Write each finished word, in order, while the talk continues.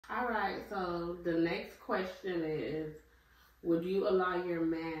All right, so the next question is, would you allow your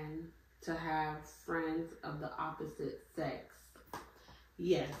man to have friends of the opposite sex?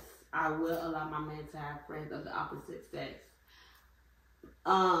 Yes, I will allow my man to have friends of the opposite sex.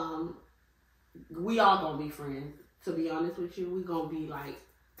 We all gonna be friends. To be honest with you, we gonna be like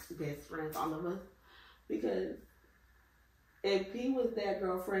best friends, all of us. Because if he was that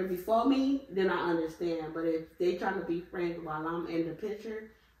girlfriend before me, then I understand. But if they trying to be friends while I'm in the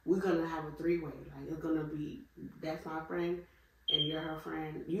picture, we're gonna have a three-way. Like, it's gonna be, that's my friend and you're her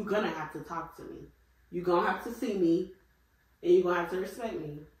friend. You're gonna have to talk to me. You're gonna have to see me and you're gonna have to respect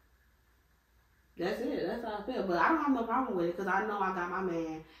me. That's it. That's how I feel. But I don't have no problem with it because I know I got my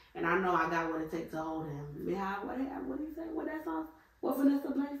man and I know I got what it takes to hold him. What did he say? What that song? What Vanessa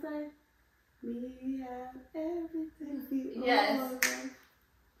Blank say? We have everything. Yes.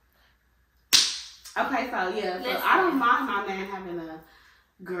 Okay, so yeah, so I don't mind my man having a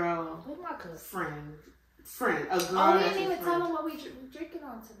girl friend, a girl. Oh, we didn't even tell him what we drinking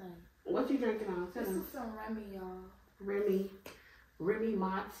on tonight. What you drinking on? This is some Remy, y'all. Remy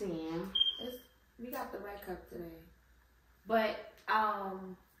Martin. We got the red cup today, but I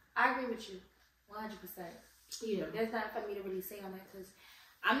agree with you, 100%. Yeah, there's nothing for me to really say on that because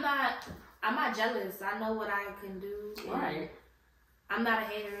I'm not jealous. I know what I can do. Right. I'm not a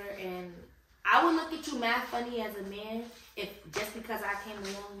hater, and I would look at you mad funny as a man if just because I came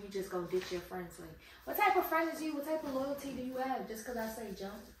along, you just go ditch your friends. Like, what type of friend is you? What type of loyalty do you have? Just because I say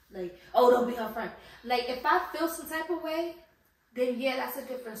jump, like, oh, don't be her friend. Like, if I feel some type of way, then yeah, that's a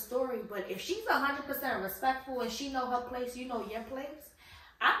different story. But if she's 100% respectful and she know her place, you know your place,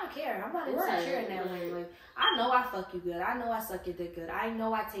 I don't care. I'm not insecure in that way. Like, I know I fuck you good. I know I suck your dick good. I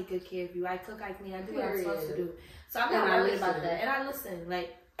know I take good care of you. I cook, I clean, I do what I'm supposed to do. So I'm not worried about that. And I listen.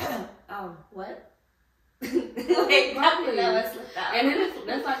 Like, what? Like, nothing never slipped out. And then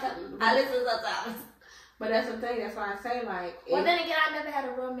that's like I listen sometimes. But that's the thing. That's why I say, like. Well, then again, I never had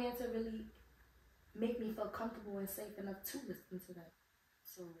a real man to really make me feel comfortable and safe enough to listen to that.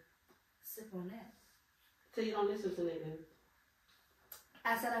 So, sip on that. So you don't listen to niggas?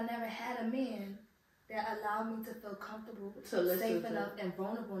 I said I never had a man that allowed me to feel comfortable, safe enough, and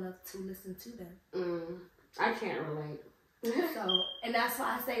vulnerable enough to listen to them. I can't relate. So, and that's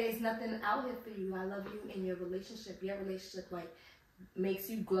why I say there's nothing out here for you. I love you in your relationship. Your relationship, like, makes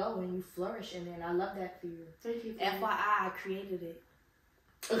you glow and you flourish in it. And I love that for you. Thank you. FYI, I created it.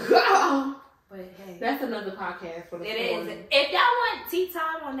 But hey, that's another podcast for the It is. If y'all want tea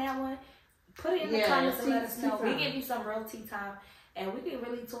time on that one, put it in the comments and let us know. We give you some real tea time, and we can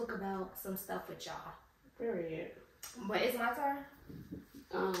really talk about some stuff with y'all. Period. But it's my turn.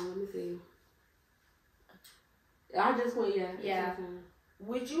 Let me see. I just went. Yeah.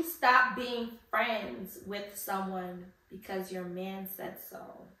 Would you stop being friends with someone because your man said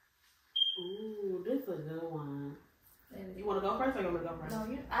so? Ooh, this is a good one. You want to go first or you want me to go first?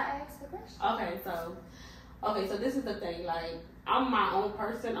 No, I asked the question. Okay, so this is the thing. Like, I'm my own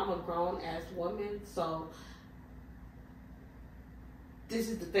person. I'm a grown-ass woman. So, this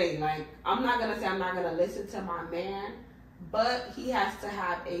is the thing. Like, I'm not going to say I'm not going to listen to my man. But he has to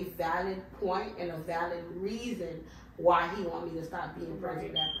have a valid point and a valid reason why he want me to stop being friends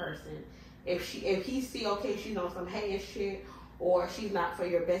with that person. If he see, okay, she's on some hating shit, or she's not for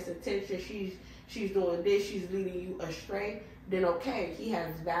your best intention, she's doing this, she's leading you astray, then okay, he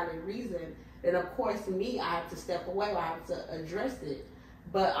has valid reason. Then of course me, I have to step away, I have to address it.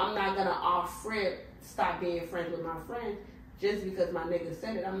 But I'm not gonna off rip stop being friends with my friends just because my nigga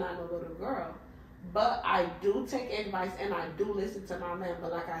said it. I'm not no little girl. But I do take advice and I do listen to my man.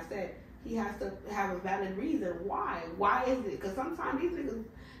 But like I said, he has to have a valid reason. Why? Why is it? Because sometimes these niggas,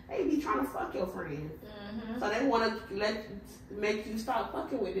 they be trying to fuck your friends. So they want to make you stop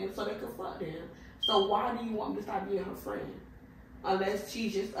fucking with them so they can fuck them. So why do you want me to stop being her friend? Unless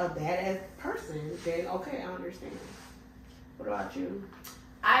she's just a badass person, then okay, I understand. What about you?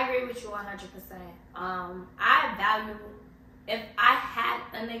 I agree with you 100%. I value, if I had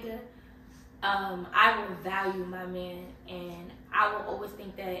a nigga, I will value my man, and I will always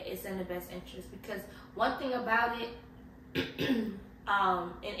think that it's in the best interest, because one thing about it, in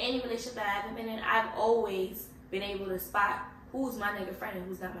any relationship that I haven't been in, I've always been able to spot who's my nigga friend and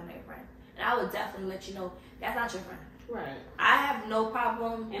who's not my nigga friend. And I would definitely let you know that's not your friend. Right. I have no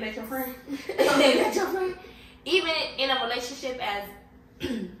problem. And that's your friend? And that's your friend? Even in a relationship as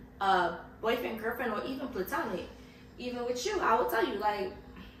boyfriend, girlfriend, or even platonic, even with you, I will tell you, like,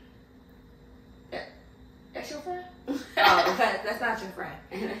 that's your friend? Oh, that's not your friend.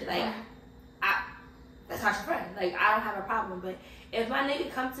 Like, that's not your friend. Like, I don't have a problem. But if my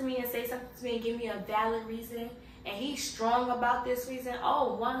nigga come to me and say something to me and give me a valid reason, and he's strong about this reason,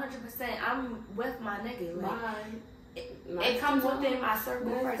 100%, I'm with my nigga. Like, it comes within my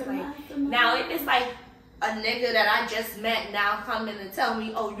circle first. Like, now, if it's like a nigga that I just met now coming and tell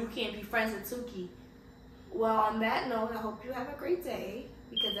me, oh, you can't be friends with TOOKIIE. Well, on that note, I hope you have a great day,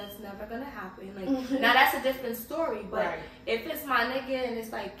 because that's never gonna happen. Like, now that's a different story. But if it's my nigga and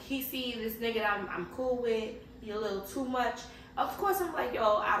it's like he see this nigga that I'm cool with, he a little too much. Of course, I'm like,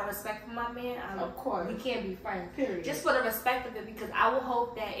 yo, out of respect for my man, of course, we can't be friends. Period. Just for the respect of it, because I would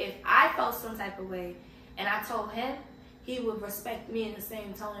hope that if I felt some type of way and I told him, he would respect me in the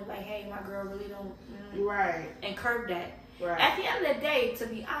same tone, like, hey, my girl really don't, and curb that. At the end of the day, to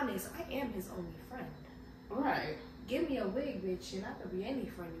be honest, I am his only friend. Give me a wig, bitch, and I could be any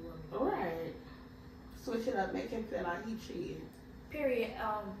friend you want me. Switch it up, make him feel like he cheated. Period.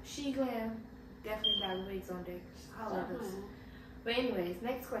 SHEGLAM definitely got wigs on deck. Holla at us. But anyways,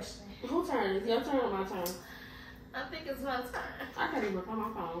 next question. Whose turn? Is your turn or my turn? I think it's my turn. I can't even find my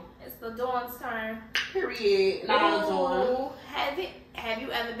phone. It's the Dawn's turn. Period. Not Dawn. Have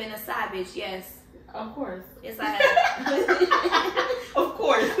you ever been a side bitch? Yes. Of course. Yes, I have. Of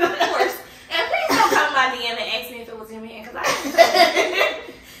course. Of course. And please don't come to my DM and ask me if it was your man, because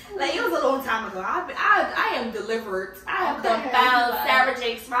like, it was a long time ago. I am delivered. I have done found Sarah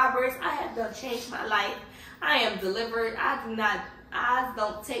Jakes Roberts. I have done changed my life. I am delivered. I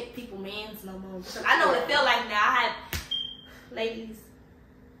don't take people mans no more. Because I know what it feel like now. Ladies,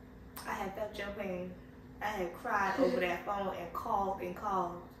 I had felt your pain. I had cried over that phone and called and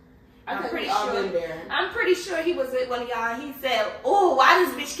called. I'm pretty sure he was with one of y'all. He said, "Oh, why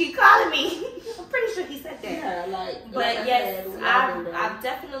does bitch keep calling me?" I'm pretty sure he said that. Yeah, but yes, I've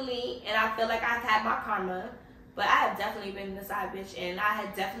definitely, and I feel like I've had my karma. But I have definitely been a side bitch, and I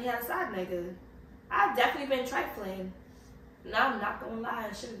had definitely had a side nigga. I've definitely been trifling. No, I'm not gonna lie,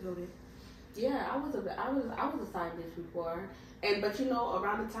 I should have voted. Yeah, I was a side bitch before, but you know,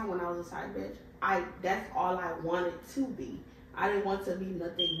 around the time when I was a side bitch, that's all I wanted to be. I didn't want to be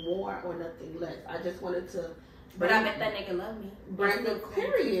nothing more or nothing less. I just wanted to. But I bet that nigga love me. Bring the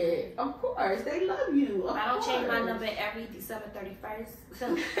period. Of course, they love you. I don't change my number every December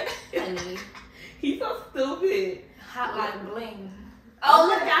 31st. Honey. He's so stupid. Hotline bling. Oh,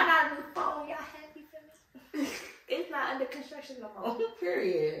 look, I got a new phone. Y'all happy for me? It's not under construction no more.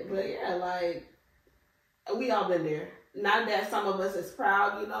 Period. But yeah, like, we all been there. Not that some of us is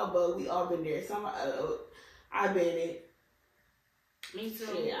proud, you know, but we all been there. I've been it. Me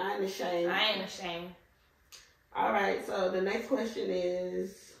too. Yeah, I ain't ashamed. I ain't ashamed. All right, so the next question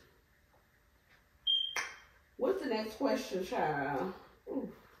is, what's the next question, child?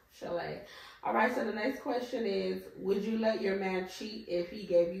 Ooh, Chalet. All right, so the next question is, would you let your man cheat if he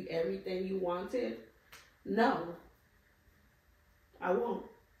gave you everything you wanted? No, I won't.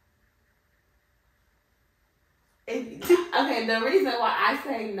 Okay, the reason why I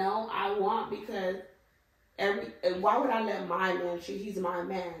say no, I won't, because why would I let my man cheat? He's my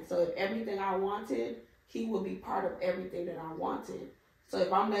man. So if everything I wanted, he would be part of everything that I wanted. So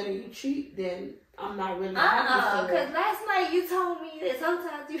if I'm letting you cheat, then I'm not really happy. Because last night you told me that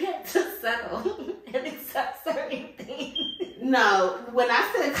sometimes you have to settle and accept certain things. No, when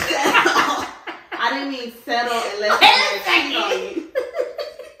I said settle, I didn't mean settle and let cheat on you.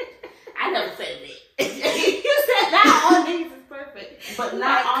 I never said that. You said not all niggas is perfect, but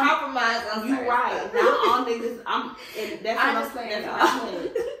not all compromise. You're right. Not all niggas. That's what I'm saying.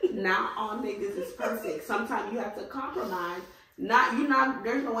 Not all niggas is perfect. Sometimes you have to compromise.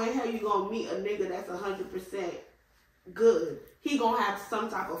 There's no way in hell you gonna meet a nigga that's 100% good. He gonna have some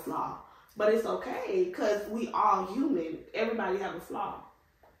type of flaw, but it's okay because we all human. Everybody have a flaw,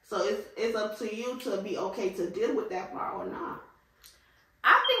 so it's up to you to be okay to deal with that flaw or not.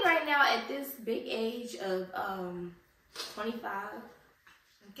 I think right now at this big age of 25,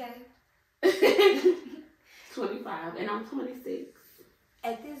 okay, 25, and I'm 26.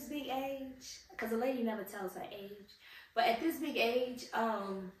 At this big age, because a lady never tells her age. But at this big age,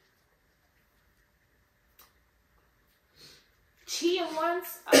 cheating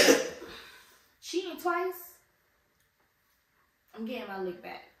once, cheating twice, I'm getting my lick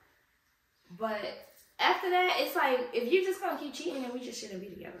back. But after that, it's like, if you're just going to keep cheating, then we just shouldn't be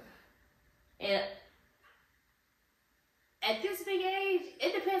together. And at this big age,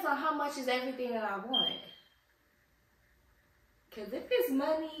 it depends on how much is everything that I want. Because if it's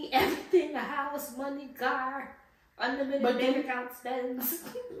money, everything, the house, money, car, Unlimited bank account spends.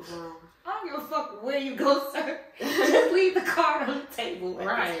 I don't give a fuck where you go, sir. Just leave the card on the table.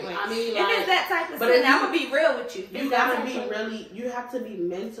 Right. I mean, if it's that type of thing, I'm gonna be real with you. You gotta be really. You have to be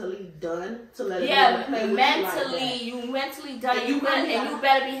mentally done to let it play mentally, you mentally done. And you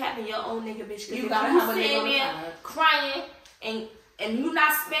better be having your own nigga, bitch. You gotta have a nigga there crying and you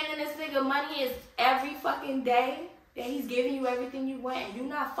not spending this nigga money is every fucking day that he's giving you everything you want, and you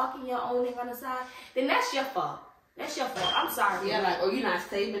not fucking your own nigga on the side. Then that's your fault. That's your fault. I'm sorry. Yeah, like, or you're not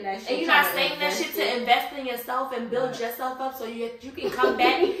saving that shit. And you're not saving that shit to invest in yourself and build yourself up so you can come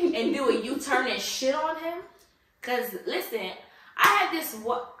back and do a U-turn and shit on him. Because, listen, I had this,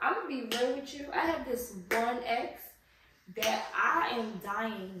 I'm going to be real with you. I had this one ex that I am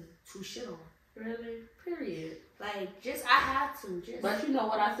dying to shit on. Really? Period. Like, I have to. But you know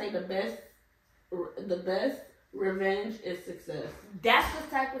what I say, the best revenge is success. That's the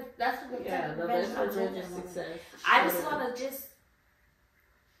type of the best revenge is success. I just want to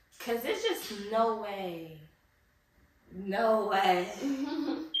cause it's just no way.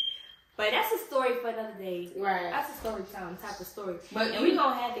 But that's a story for another day. Right. That's a story time type of story. But we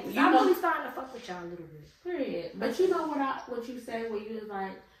gonna have it. I'm really starting to fuck with y'all a little bit. Period. But you know what you say when you was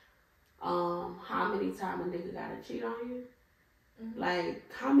like, how many times a nigga gotta cheat on you? Like,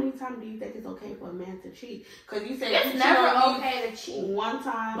 how many times do you think it's okay for a man to cheat? Because you said it's never okay to cheat. One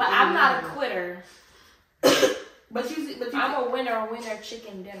time. But I'm not a quitter. but I'm a winner,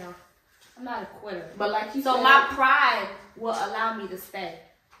 chicken dinner. I'm not a quitter. But like you said. So my pride will allow me to stay.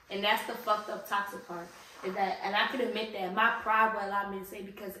 And that's the fucked up toxic part. Is that, and I can admit that my pride will allow me to stay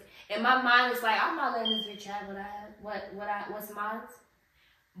because in my mind it's like, I'm not letting this bitch have what's mine.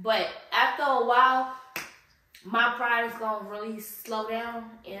 But after a while, my pride is gonna really slow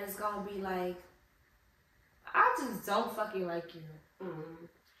down, and it's gonna be like, I just don't fucking like you.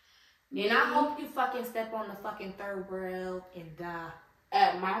 And I hope you fucking step on the fucking third world and die.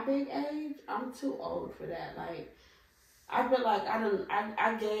 At my big age, I'm too old for that. Like, I feel like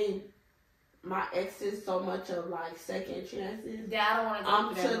I gave my exes so much of like second chances. Yeah, I don't want to go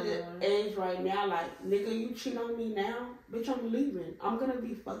I'm to the age right now, like, nigga, you cheat on me now, bitch, I'm leaving. I'm gonna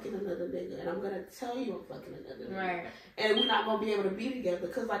be fucking another nigga, and I'm gonna tell you I'm fucking another nigga. Right. And we're not gonna be able to be together,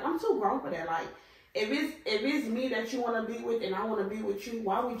 cause like I'm too grown for that. Like, if it's me that you wanna be with and I wanna be with you,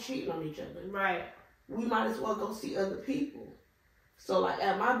 why are we cheating on each other? Right. We might as well go see other people. So like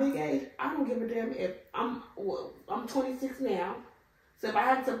at my big age, I don't give a damn if I'm 26 now. So if I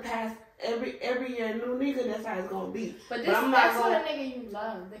have to pass every year a new nigga, that's how it's gonna be. But that's what a nigga you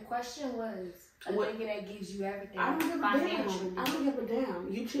love. The question was a nigga that gives you everything. I don't give a damn. I don't give a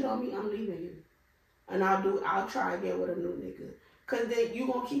damn. You cheat on me, I'm leaving you. And I'll try again with a new nigga. Cause then you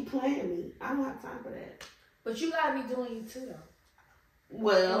gonna keep playing me. I don't have time for that. But you gotta be doing you too though.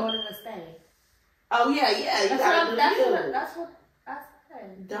 Well, in order to stay. Oh yeah. You gotta do you. That's what I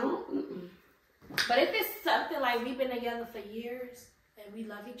said. Don't. But if it's something like we've been together for years and we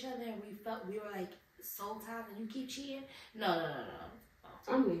love each other and we were like soul ties and you keep cheating, no.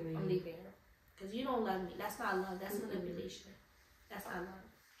 I'm leaving. I'm leaving. Because you don't love me. That's not love. That's manipulation. That's not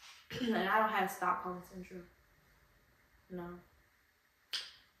love. And I don't have Stockholm syndrome. No.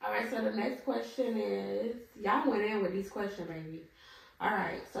 All right, so the next question is, y'all went in with these questions, baby. All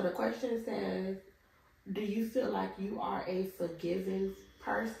right, so the question says, do you feel like you are a forgiving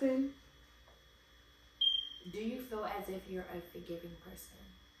person? Do you feel as if you're a forgiving person?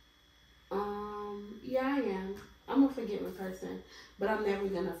 Yeah, I am. I'm a forgiving person, but I'm never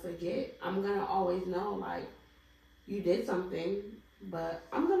gonna forget. I'm gonna always know, like, you did something, but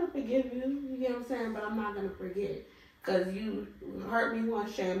I'm gonna forgive you. You get what I'm saying? But I'm not gonna forget. Because you hurt me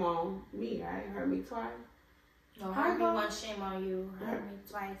once, shame on me, right? Hurt me twice. No, hurt me once, shame on you. Hurt me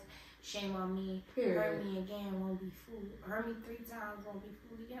twice, shame on me. Period. Hurt me again, won't be fooled. Hurt me 3 times, won't be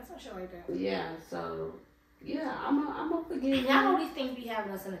fooled again. Some shit like that. Yeah, so, yeah, I'm gonna forgive you. Y'all know these things be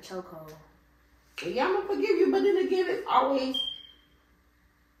having us in a chokehold. Yeah, I'm gonna forgive you, but then again, it's always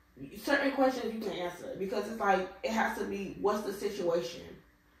certain questions you can answer. Because it's like, it has to be, what's the situation?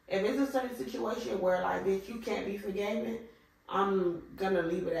 If it's a certain situation where, like, bitch, you can't be forgiven, I'm gonna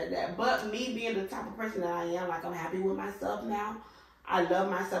leave it at that. But me being the type of person that I am, like, I'm happy with myself now. I love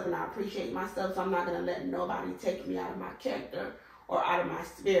myself and I appreciate myself, so I'm not gonna let nobody take me out of my character or out of my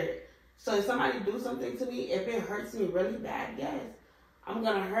spirit. So if somebody do something to me, if it hurts me really bad, yes, I'm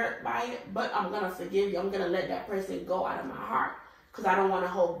gonna hurt by it, but I'm gonna forgive you. I'm gonna let that person go out of my heart because I don't want to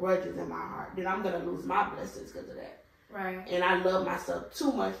hold grudges in my heart. Then I'm gonna lose my blessings because of that. Right. And I love myself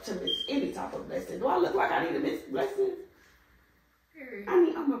too much to miss any type of blessing. Do I look like I need to miss blessings? I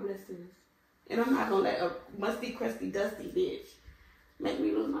need all my blessings. And I'm not going to let a musty, crusty, dusty bitch make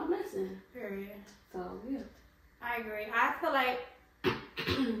me lose my blessing. Period. So, yeah. I agree. I feel like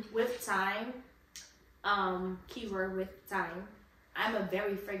with time, keyword with time, I'm a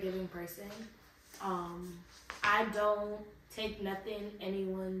very forgiving person. I don't take nothing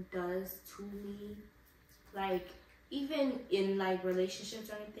anyone does to me. Like, even in like relationships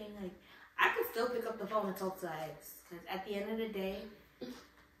or anything, like I could still pick up the phone and talk to an ex. Because at the end of the day,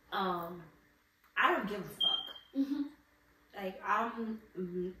 I don't give a fuck. Mm-hmm. Like, I'm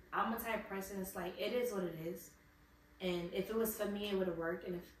a type of person that's like, it is what it is. And if it was for me, it would have worked.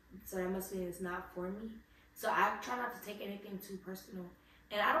 And so that must mean it's not for me. So I try not to take anything too personal.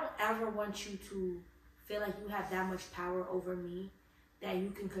 And I don't ever want you to feel like you have that much power over me that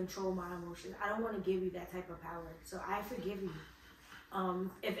you can control my emotions. I don't want to give you that type of power. So I forgive you.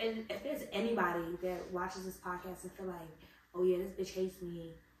 If there's anybody that watches this podcast and feel like, oh yeah, this bitch hates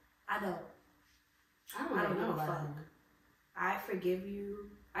me, I don't give a fuck. I forgive you.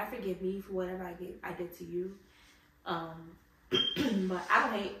 I forgive me for whatever I did to you. But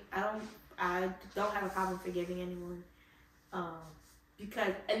I don't have a problem forgiving anyone.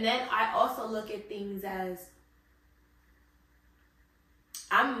 Because, and then I also look at things as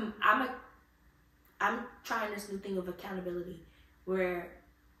I'm trying this new thing of accountability, where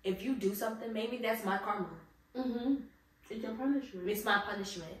if you do something, maybe that's my karma. Mm-hmm. It's your punishment. It's my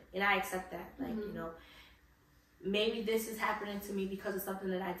punishment, and I accept that. Like, you know, maybe this is happening to me because of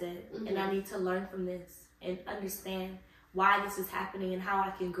something that I did, and I need to learn from this and understand why this is happening and how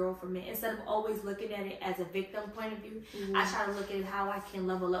I can grow from it. Instead of always looking at it as a victim point of view, I try to look at it how I can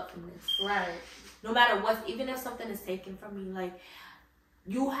level up from this. Right. No matter what, even if something is taken from me, like,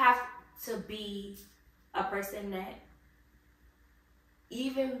 you have to be a person that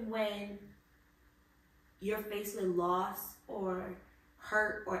even when you're faced with loss or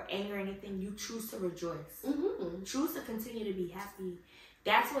hurt or anger or anything, you choose to rejoice. Choose to continue to be happy.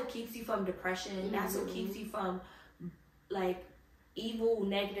 That's what keeps you from depression. That's what keeps you from like evil,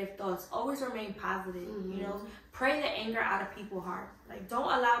 negative thoughts. Always remain positive. You know, pray the anger out of people's heart. Like, don't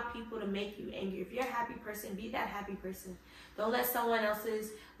allow people to make you angry. If you're a happy person, be that happy person. Don't let someone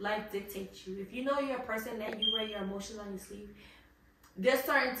else's life dictate you. If you know you're a person that you wear your emotions on your sleeve, there's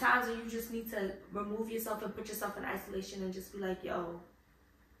certain times where you just need to remove yourself and put yourself in isolation and just be like, yo,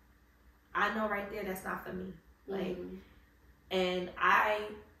 I know right there that's not for me. Like, and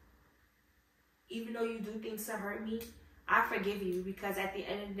even though you do things to hurt me, I forgive you, because at the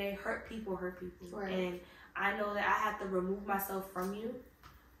end of the day, hurt people. Right. And I know that I have to remove myself from you.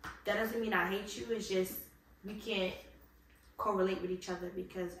 That doesn't mean I hate you. It's just we can't correlate with each other,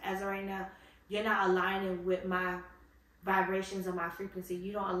 because as of right now, you're not aligning with my vibrations or my frequency.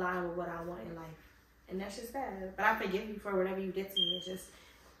 You don't align with what I want in life. And that's just that. But I forgive you for whatever you did to me. It's just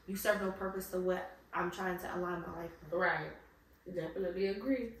you serve no purpose to what I'm trying to align my life with. Right. Definitely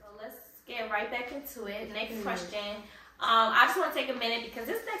agree. So let's get right back into it. Next question. I just want to take a minute because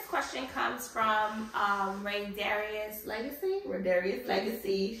this next question comes from Darius Legacy. Darius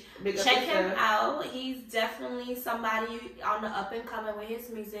Legacy. Check him out. He's definitely somebody on the up and coming with his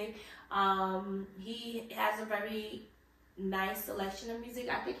music. He has a very nice selection of music.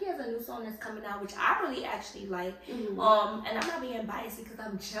 I think he has a new song that's coming out, which I really actually like. And I'm not being biased because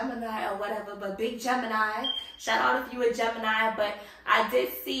I'm Gemini or whatever, but big Gemini. Shout out if you a Gemini. But I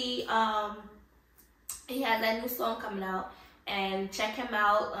did see he has that new song coming out, and check him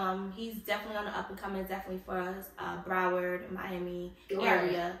out. He's definitely on the up and coming, definitely for us, Broward, Miami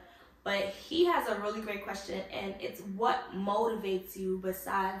area. But he has a really great question, and it's what motivates you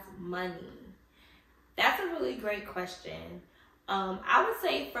besides money? That's a really great question. I would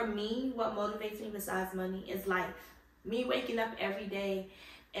say for me, what motivates me besides money is life. Me waking up every day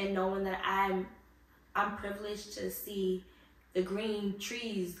and knowing that I'm privileged to see the green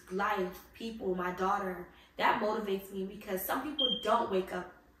trees, life, people, my daughter. That motivates me, because some people don't wake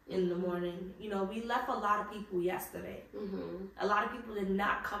up in the morning. You know, we left a lot of people yesterday. A lot of people did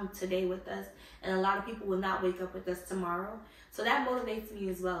not come today with us, and a lot of people will not wake up with us tomorrow. So that motivates me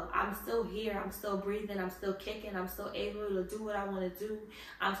as well. I'm still here. I'm still breathing. I'm still kicking. I'm still able to do what I want to do.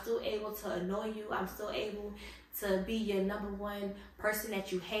 I'm still able to annoy you. I'm still able to be your number one person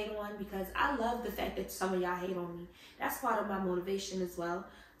that you hate on, because I love the fact that some of y'all hate on me. That's part of my motivation as well.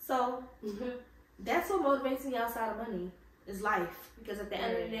 So that's what motivates me outside of money, is life. Because at the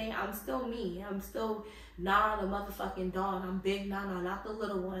end of the day, I'm still me. I'm still Nana, the motherfucking Dawn. I'm big Nana, not the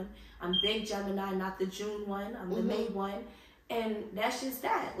little one. I'm big Gemini, not the June one. I'm the May one. And that's just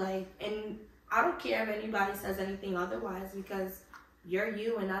that. Like, and I don't care if anybody says anything otherwise, because you're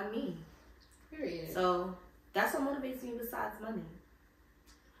you and I'm me. Period. So that's what motivates me besides money.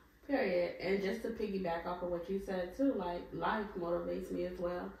 Period. And just to piggyback off of what you said too, like, life motivates me as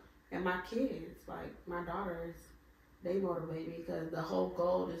well. And my kids, like, my daughters, They motivate me because the whole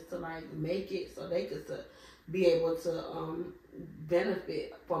goal is to like make it so they could be able to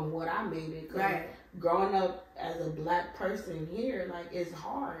benefit from what I made it. Right. Growing up as a black person here, like, it's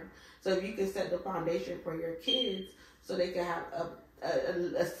hard. So if you can set the foundation for your kids so they can have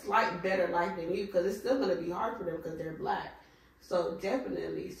a slight better life than you, because it's still going to be hard for them because they're black. So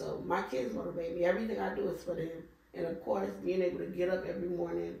definitely, so my kids motivate me. Everything I do is for them. And of course, being able to get up every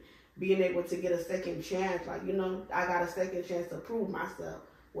morning, being able to get a second chance, like, you know, I got a second chance to prove myself.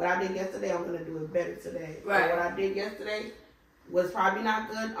 What I did yesterday, I'm going to do it better today. Right. And what I did yesterday was probably not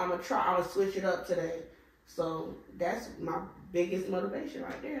good. I'm going to switch it up today. So that's my biggest motivation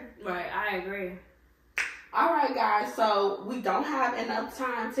right there. Right, I agree. All right, guys. So we don't have enough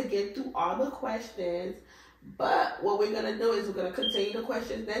time to get through all the questions. But what we're going to do is we're going to continue the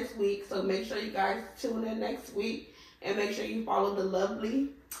questions next week. So make sure you guys tune in next week. And make sure you follow the lovely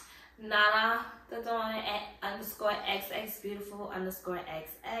Nana the Dawn @_XX beautiful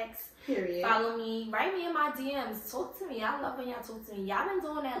 _XX. Period. Follow me. Write me in my DMs. Talk to me. I love when y'all talk to me. Y'all been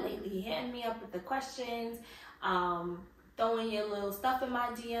doing that lately. Hitting me up with the questions. Throwing your little stuff in my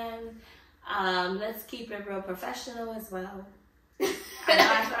DM. Let's keep it real professional as well. I know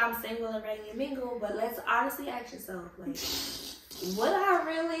I said I'm single and ready to mingle, but let's honestly ask yourself, like, would I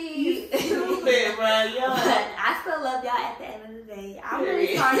really? Stupid, bro. But I still love y'all at the end of the day. I'm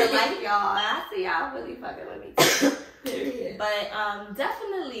really starting to like y'all. I see y'all really fucking with me too. Period. But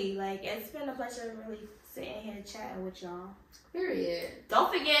definitely, like, it's been a pleasure really sitting here chatting with y'all. Period.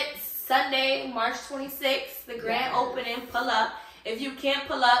 Don't forget, Sunday, March 26th, the grand opening. Pull up. If you can't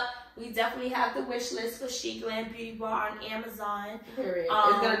pull up, we definitely have the wish list for SHEGLAM Beauty Bar on Amazon. Period.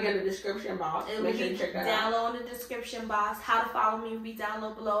 It's going to be in the description box. Make sure you check that out. Download in the description box. How to follow me will be down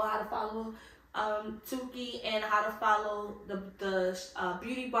below. How to follow TOOKIIE and how to follow the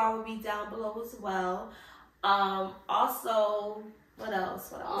Beauty Bar will be down below as well. Also, what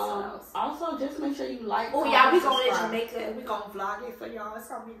else? Also, just make sure you like. Oh yeah, we going to Jamaica and we gonna vlog it for y'all. It's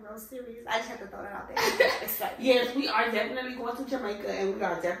gonna be real serious. I just have to throw that out there. Yes, we are definitely going to Jamaica, and we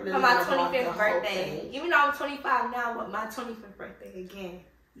are definitely for my 25th birthday. Even though I'm 25 now, but my 25th birthday again.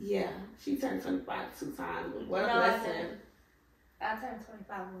 Yeah, she turned 25 2 times. What a blessing! I turned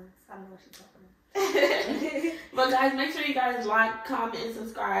 25 once. I know what she's talking about. But guys, make sure you guys like, comment, and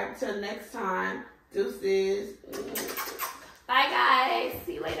subscribe. Till next time, deuces.